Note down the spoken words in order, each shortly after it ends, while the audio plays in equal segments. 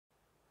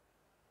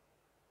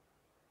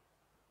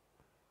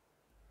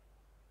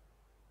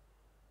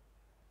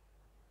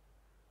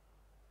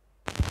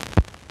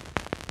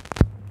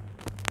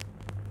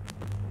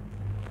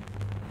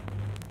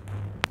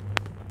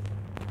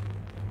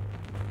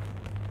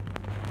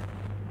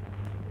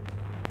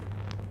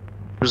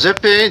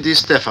Giuseppe Di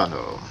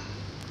Stefano.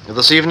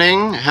 This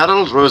evening,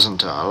 Harold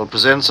Rosenthal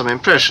presents some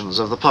impressions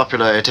of the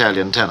popular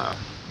Italian tenor.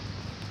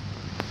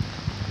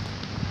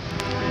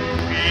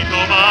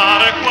 Vito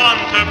mare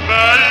quanto è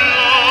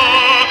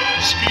bello,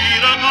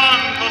 spira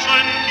tanto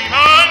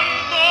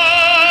sentimento,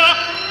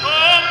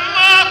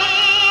 come tu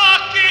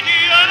a chi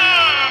tiene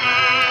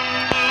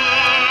mente,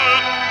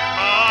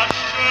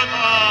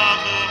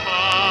 acetate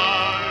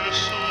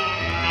falso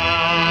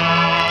mar.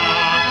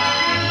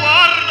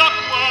 Guarda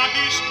qua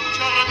chi stu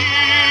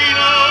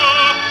giardino,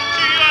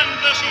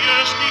 si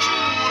esti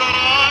giura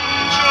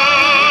arancia,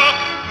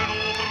 che lo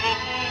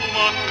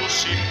profuma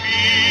così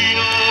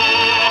fino,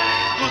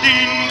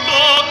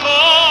 dinto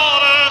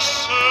cuore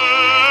se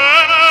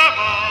ne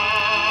va.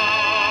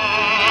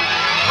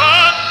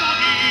 E tu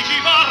dici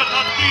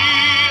guarda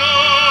Dio,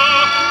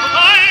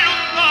 dai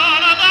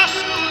lontana da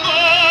sto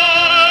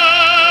cuore,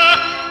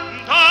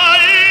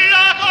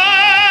 dalla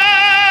terra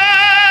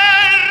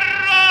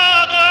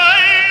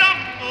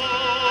dell'amore,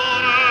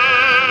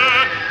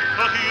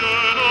 che ti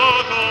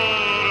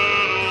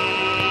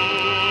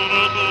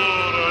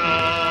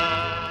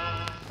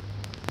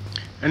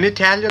An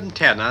Italian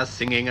tenor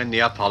singing a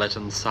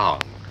Neapolitan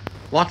song.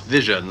 What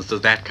visions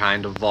does that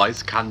kind of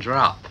voice conjure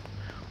up?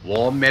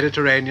 Warm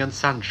Mediterranean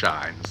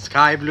sunshine,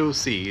 sky-blue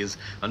seas,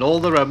 and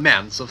all the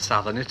romance of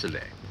southern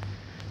Italy.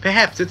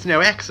 Perhaps it's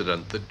no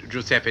accident that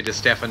Giuseppe Di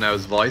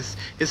Stefano's voice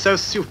is so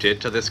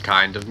suited to this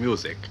kind of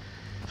music,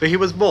 for he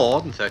was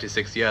born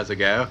 36 years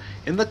ago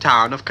in the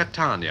town of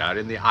Catania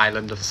in the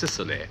island of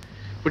Sicily,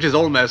 which is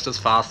almost as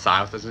far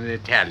south as an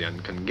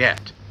Italian can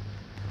get.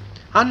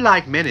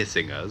 Unlike many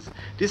singers,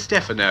 Di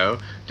Stefano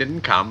didn't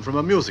come from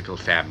a musical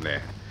family,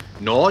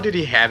 nor did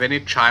he have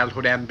any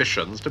childhood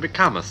ambitions to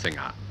become a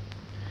singer.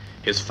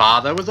 His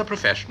father was a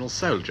professional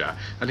soldier,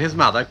 and his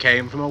mother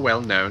came from a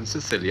well-known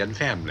Sicilian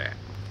family.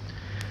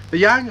 The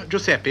young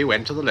Giuseppe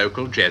went to the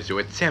local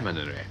Jesuit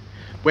seminary,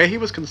 where he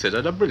was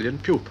considered a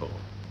brilliant pupil.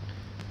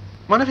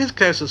 One of his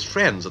closest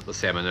friends at the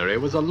seminary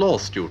was a law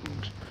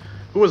student,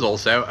 who was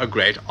also a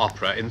great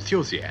opera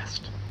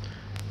enthusiast.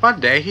 One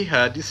day he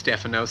heard Di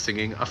Stefano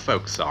singing a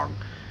folk song,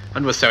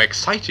 and was so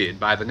excited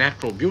by the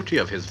natural beauty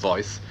of his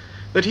voice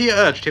that he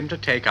urged him to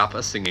take up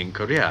a singing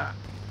career.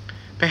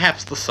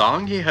 Perhaps the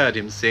song he heard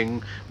him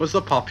sing was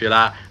the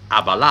popular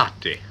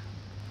Abballati.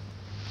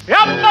 E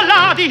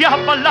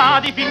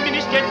abballati,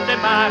 femminischiette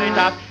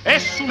marità, e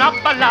su un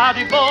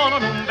abballati buono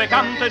non ve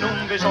canto e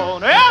non ve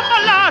sono. E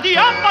abballati,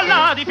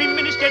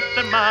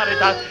 femminischiette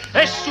marità,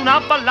 e su un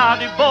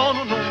abballati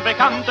buono non ve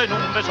canto e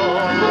non ve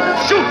sono.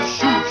 Sciù,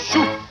 sciù,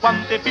 sciù,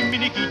 quante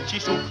femmine chi ci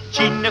su,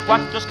 cinne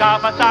quattro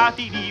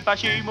scavatati, li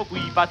facemo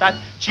qui patati,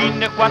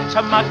 cinne quattro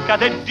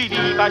ammaccatetti,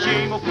 li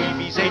facemo qui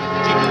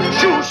pisetti.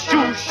 Sciù,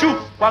 sciù, sciù,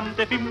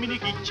 quante femmine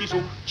chi ci su,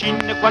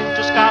 cinne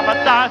quattro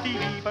scavatati,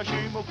 li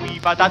facemo qui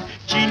patati,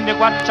 cinne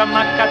quattro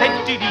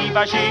ammaccatetti, li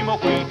facemo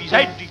qui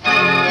pisetti.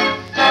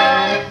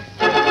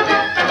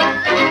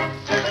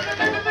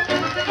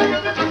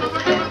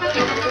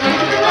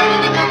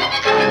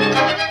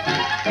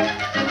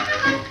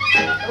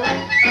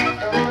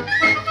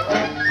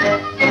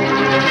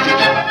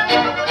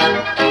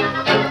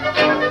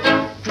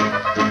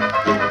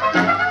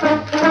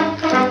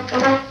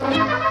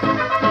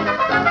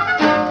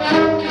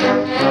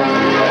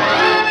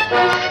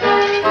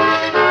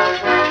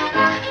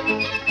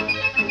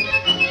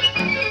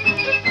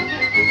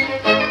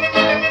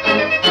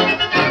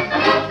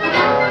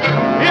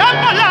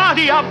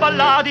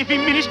 Abballati,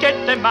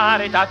 femminischiette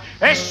maritati,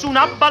 e su un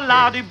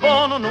abballati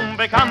buono non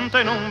ve canto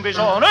e non ve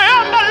sono. E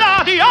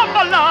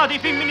abballati,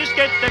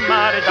 femminischiette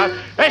maritati,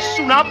 e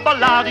su un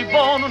abballati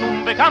buono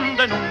non ve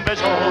canto e non ve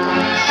sono.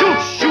 Sciù,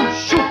 sciù,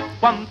 sciù,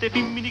 quante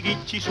femmine chi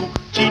ci su,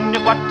 cinne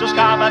quattro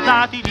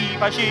scavatati, li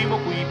facemo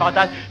qui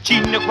patati,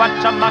 cinne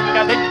quattro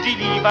ammaccatetti,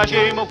 li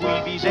facemo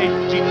qui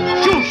pisetti.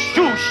 Sciù,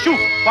 sciù, sciù,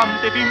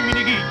 quante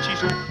femmine chi ci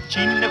su,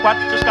 cinne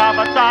quattro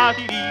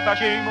scavatati, li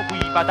facemo qui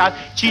patati,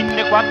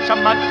 cinne quattro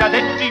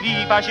ammaccatetti,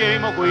 li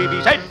facemo qui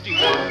pisetti.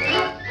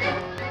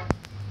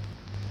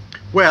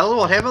 Well,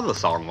 whatever the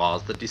song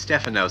was that Di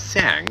Stefano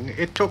sang,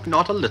 it took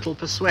not a little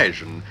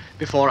persuasion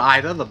before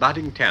either the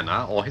budding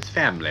tenor or his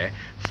family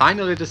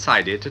finally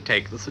decided to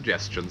take the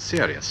suggestion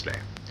seriously.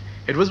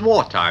 It was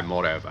wartime,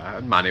 moreover,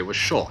 and money was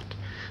short,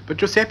 but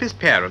Giuseppe's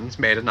parents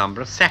made a number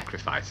of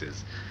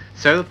sacrifices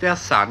so that their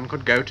son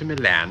could go to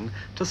Milan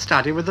to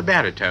study with the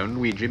baritone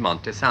Luigi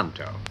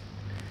Montesanto.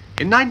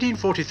 In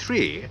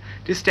 1943,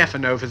 Di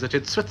Stefano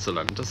visited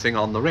Switzerland to sing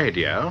on the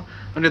radio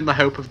and in the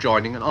hope of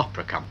joining an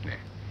opera company.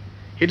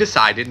 He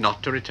decided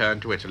not to return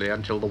to Italy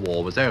until the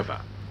war was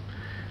over.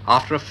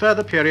 After a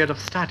further period of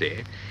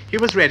study, he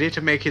was ready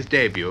to make his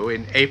debut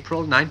in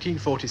April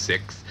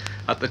 1946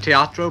 at the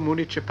Teatro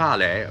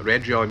Municipale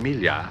Reggio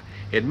Emilia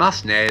in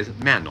Masnet's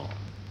Manor.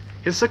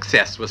 His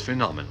success was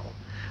phenomenal,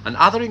 and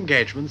other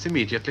engagements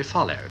immediately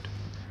followed.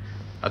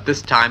 At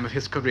this time of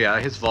his career,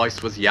 his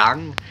voice was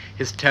young,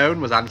 his tone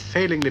was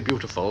unfailingly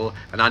beautiful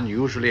and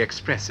unusually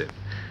expressive,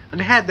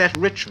 and had that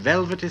rich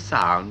velvety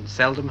sound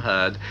seldom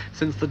heard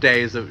since the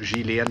days of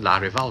Gigli and La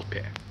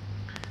Rivolpe.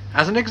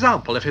 As an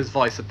example of his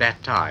voice at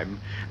that time,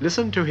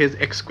 listen to his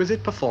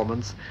exquisite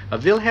performance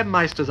of Wilhelm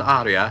Meister's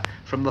aria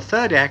from the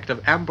third act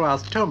of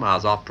Ambroise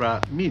Thomas'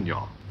 opera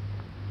Mignon.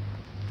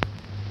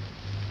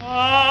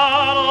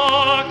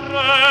 Alors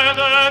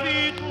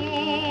credevi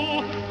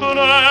tu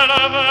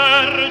nella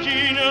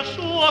Vergine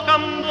suo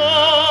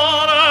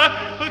candore,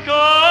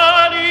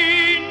 che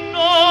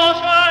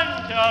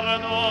l'innocente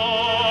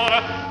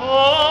ardore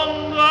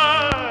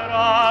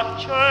ond'era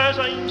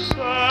accesa in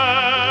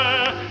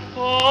sé,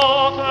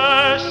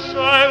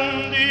 potesse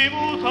un di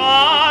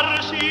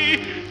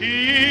mutarsi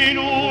in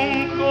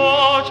un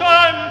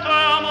cocente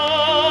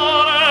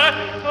amore,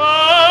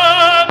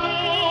 che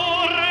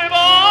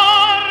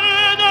turbar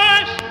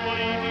dei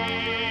suoi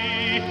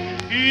dì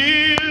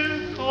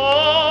il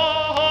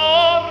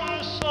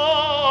corso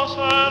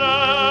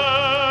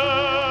sereno.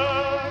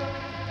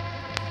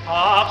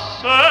 A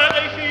sé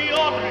dei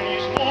fiori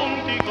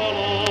spunti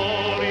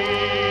colori,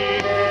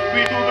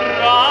 qui tu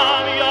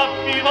bravi a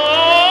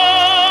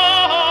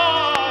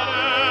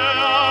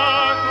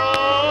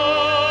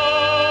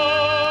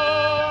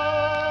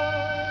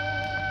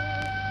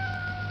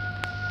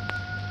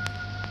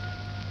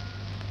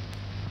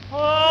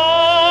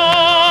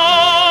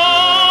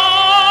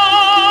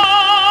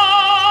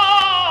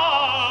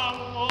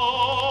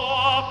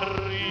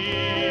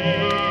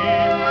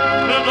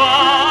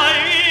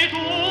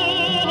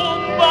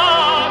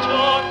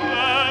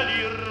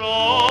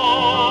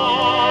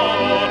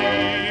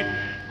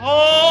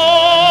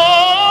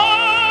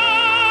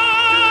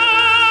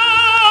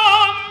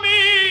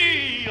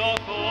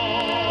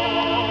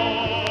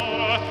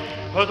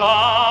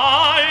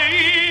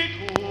dai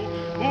tu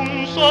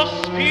un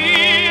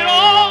sospiro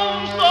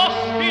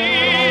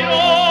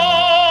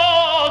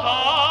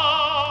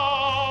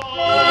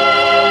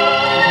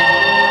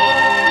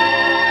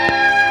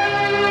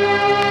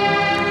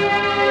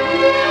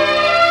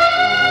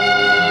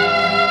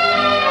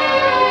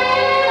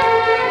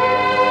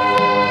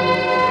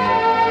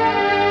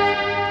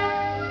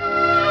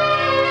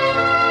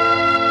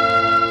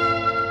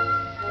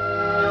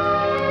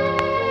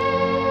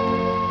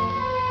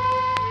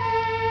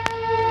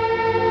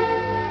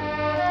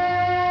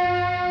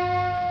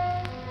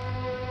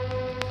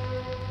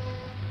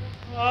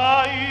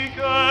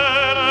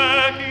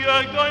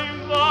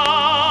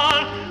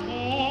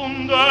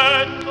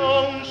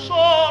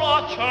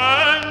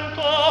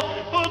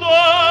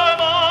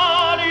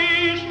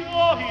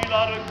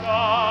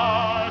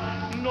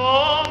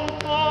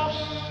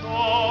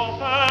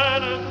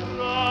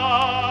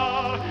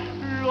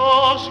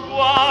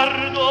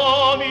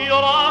sguardo mio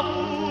la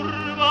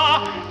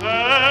turba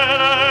e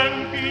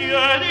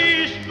l'empie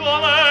di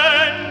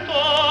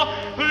sgomento,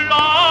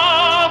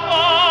 la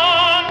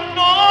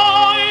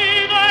fanno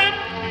i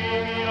denti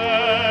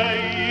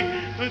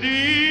miei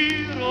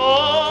di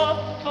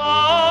rotta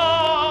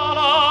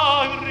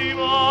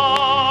lagrima.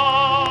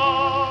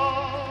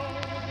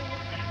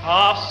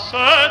 A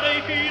sé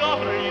dei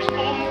fiori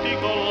spunti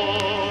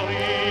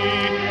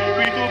colori,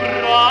 qui tu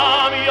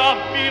brami a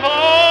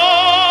vivere.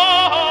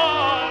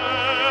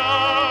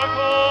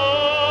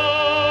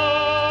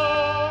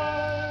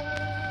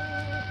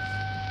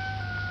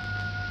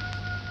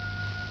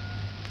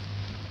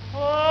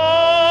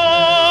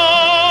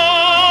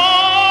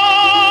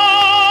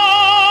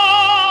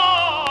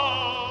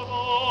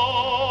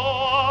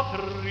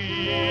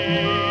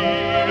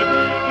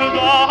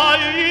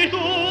 Dai tu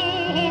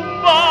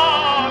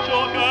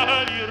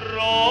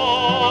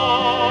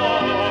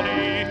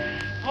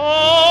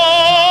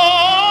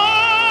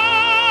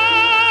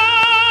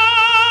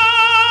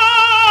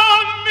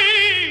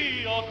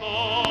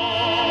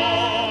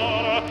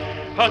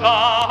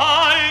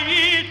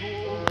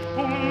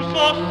un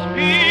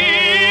sospiro,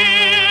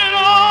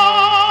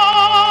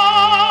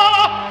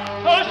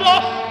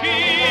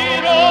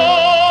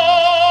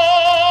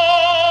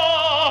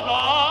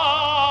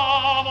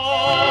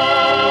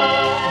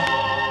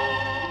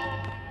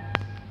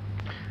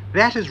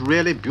 That is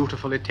really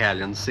beautiful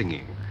Italian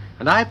singing,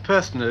 and I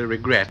personally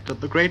regret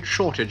that the great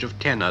shortage of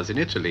tenors in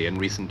Italy in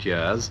recent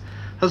years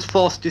has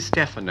forced Di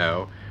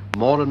Stefano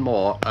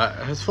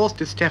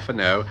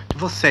to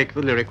forsake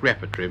the lyric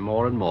repertory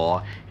more and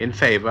more in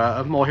favor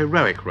of more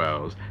heroic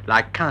roles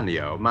like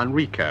Canio,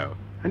 Manrico,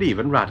 and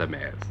even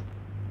Radames.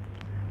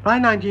 By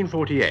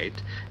 1948,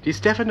 Di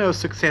Stefano's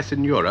success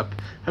in Europe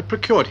had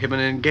procured him an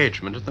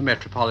engagement at the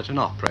Metropolitan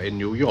Opera in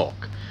New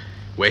York,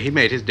 where he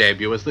made his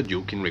debut as the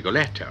Duke in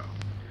Rigoletto.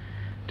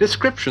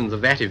 Descriptions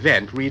of that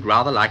event read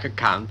rather like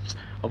accounts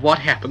of what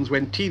happens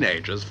when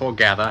teenagers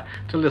foregather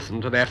to listen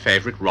to their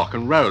favorite rock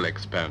and roll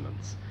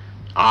exponents.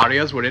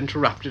 Arias were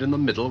interrupted in the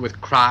middle with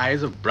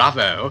cries of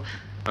bravo,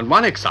 and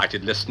one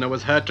excited listener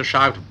was heard to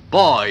shout,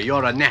 "Boy,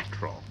 you're a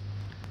natural."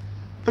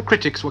 The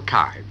critics were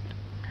kind,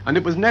 and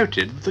it was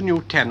noted that the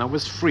new tenor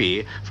was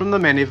free from the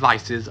many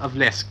vices of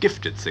less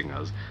gifted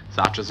singers,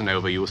 such as an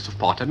overuse of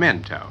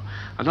portamento,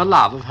 and a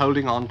love of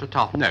holding on to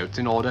top notes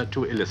in order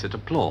to elicit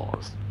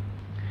applause.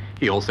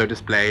 He also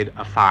displayed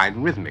a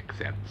fine rhythmic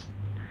sense.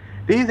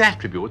 These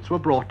attributes were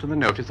brought to the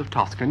notice of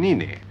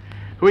Toscanini,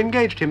 who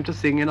engaged him to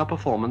sing in a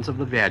performance of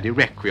the Verdi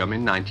Requiem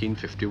in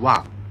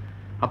 1951,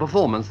 a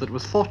performance that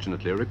was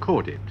fortunately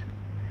recorded.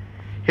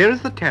 Here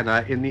is the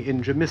tenor in the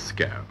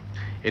Ingemisco,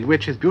 in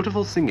which his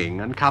beautiful singing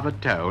and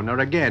covered tone are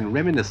again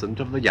reminiscent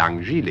of the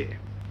young Gigli.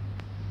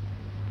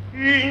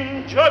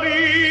 Ingemisco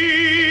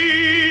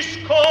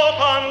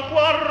tanto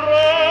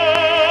arrogus,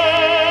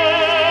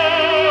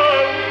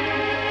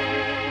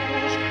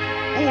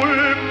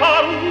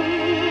 culpa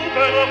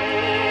rubero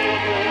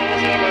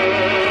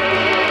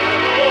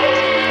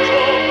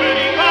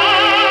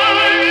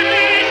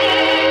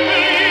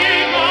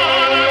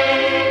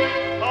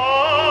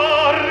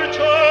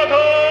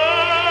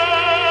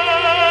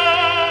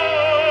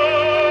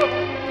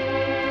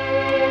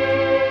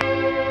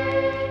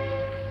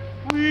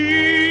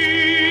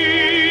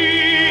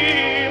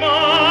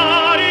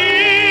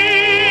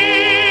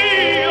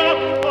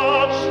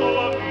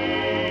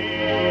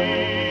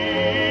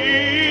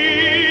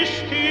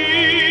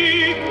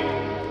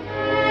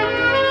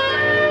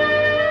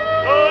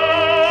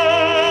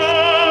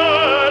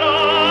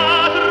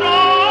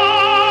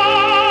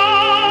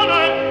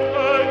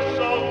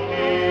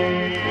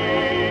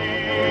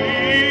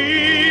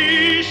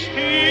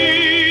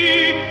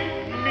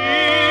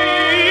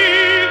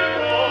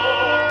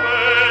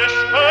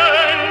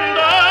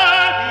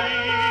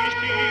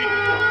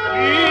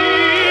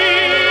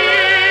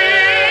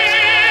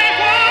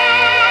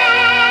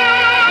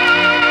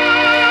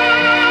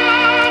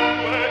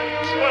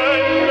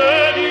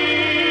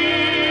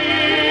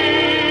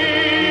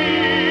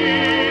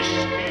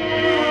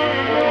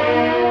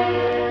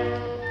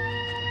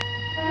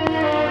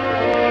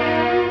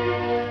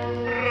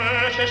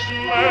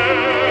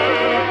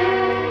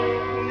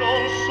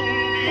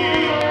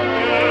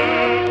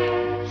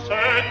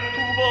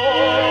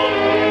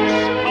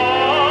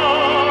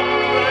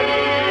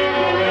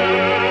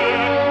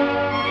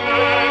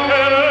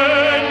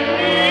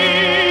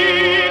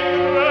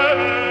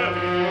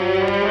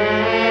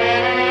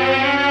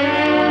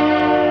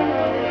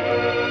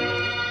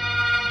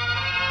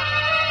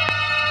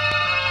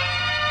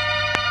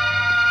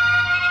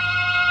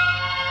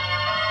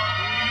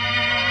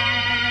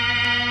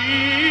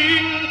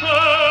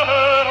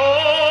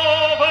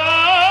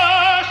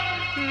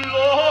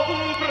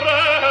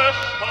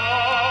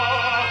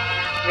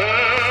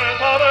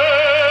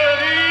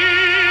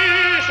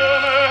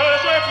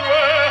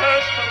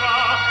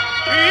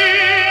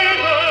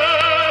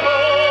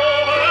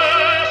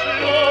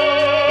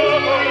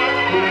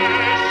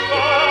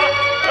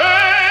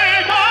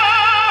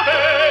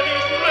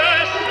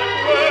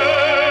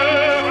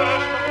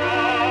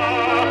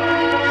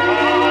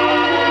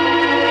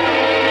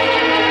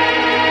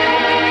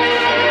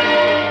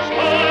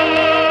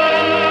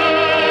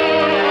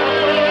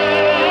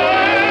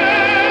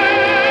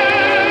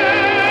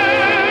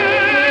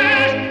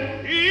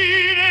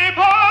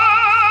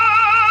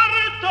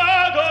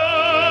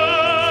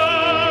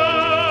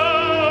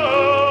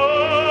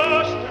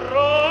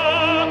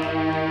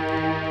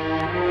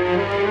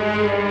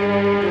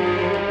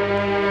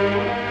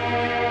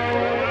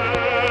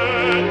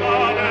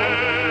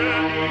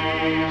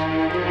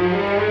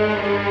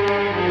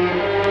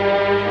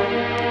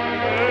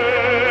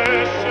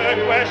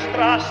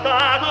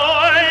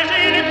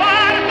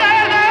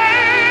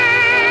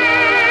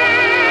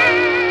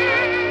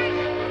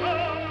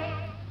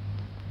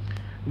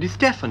Di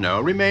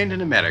Stefano remained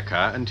in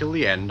America until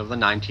the end of the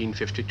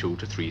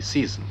 1952-3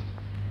 season.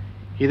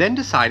 He then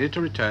decided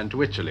to return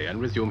to Italy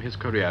and resume his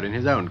career in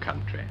his own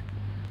country,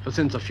 for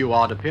since a few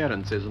odd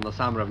appearances in the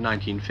summer of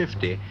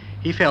 1950,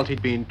 he felt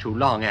he'd been too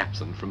long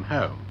absent from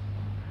home.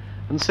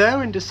 And so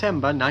in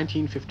December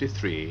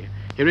 1953,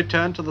 he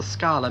returned to the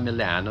Scala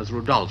Milan as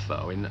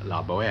Rodolfo in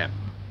La Bohème.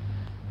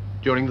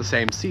 During the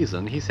same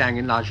season, he sang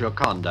in La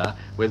Gioconda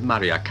with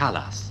Maria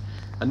Callas,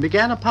 and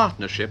began a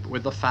partnership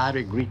with the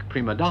fiery Greek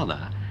prima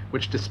donna,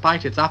 which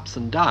despite its ups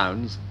and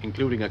downs,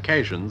 including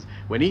occasions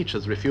when each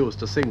has refused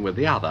to sing with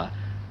the other,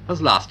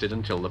 has lasted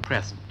until the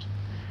present.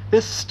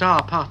 This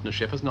star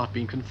partnership has not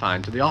been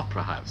confined to the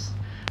opera house,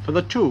 for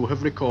the two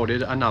have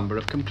recorded a number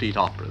of complete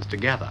operas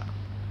together.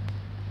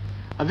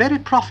 A very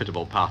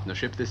profitable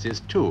partnership this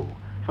is too,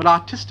 for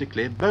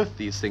artistically both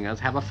these singers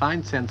have a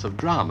fine sense of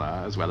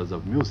drama as well as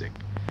of music.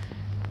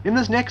 In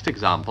this next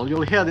example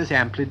you'll hear this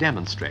amply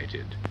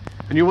demonstrated,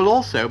 and you will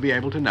also be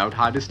able to note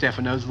how Di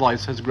Stefano's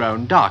voice has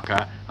grown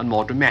darker and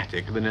more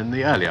dramatic than in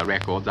the earlier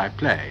records I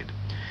played.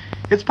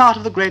 It's part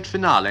of the great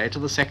finale to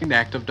the second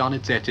act of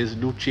Donizetti's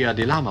Lucia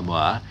di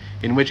Lammermoor,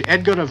 in which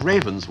Edgar of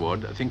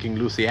Ravenswood, thinking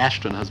Lucy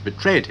Ashton has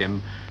betrayed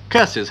him,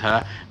 curses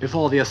her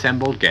before the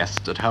assembled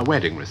guests at her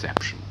wedding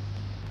reception.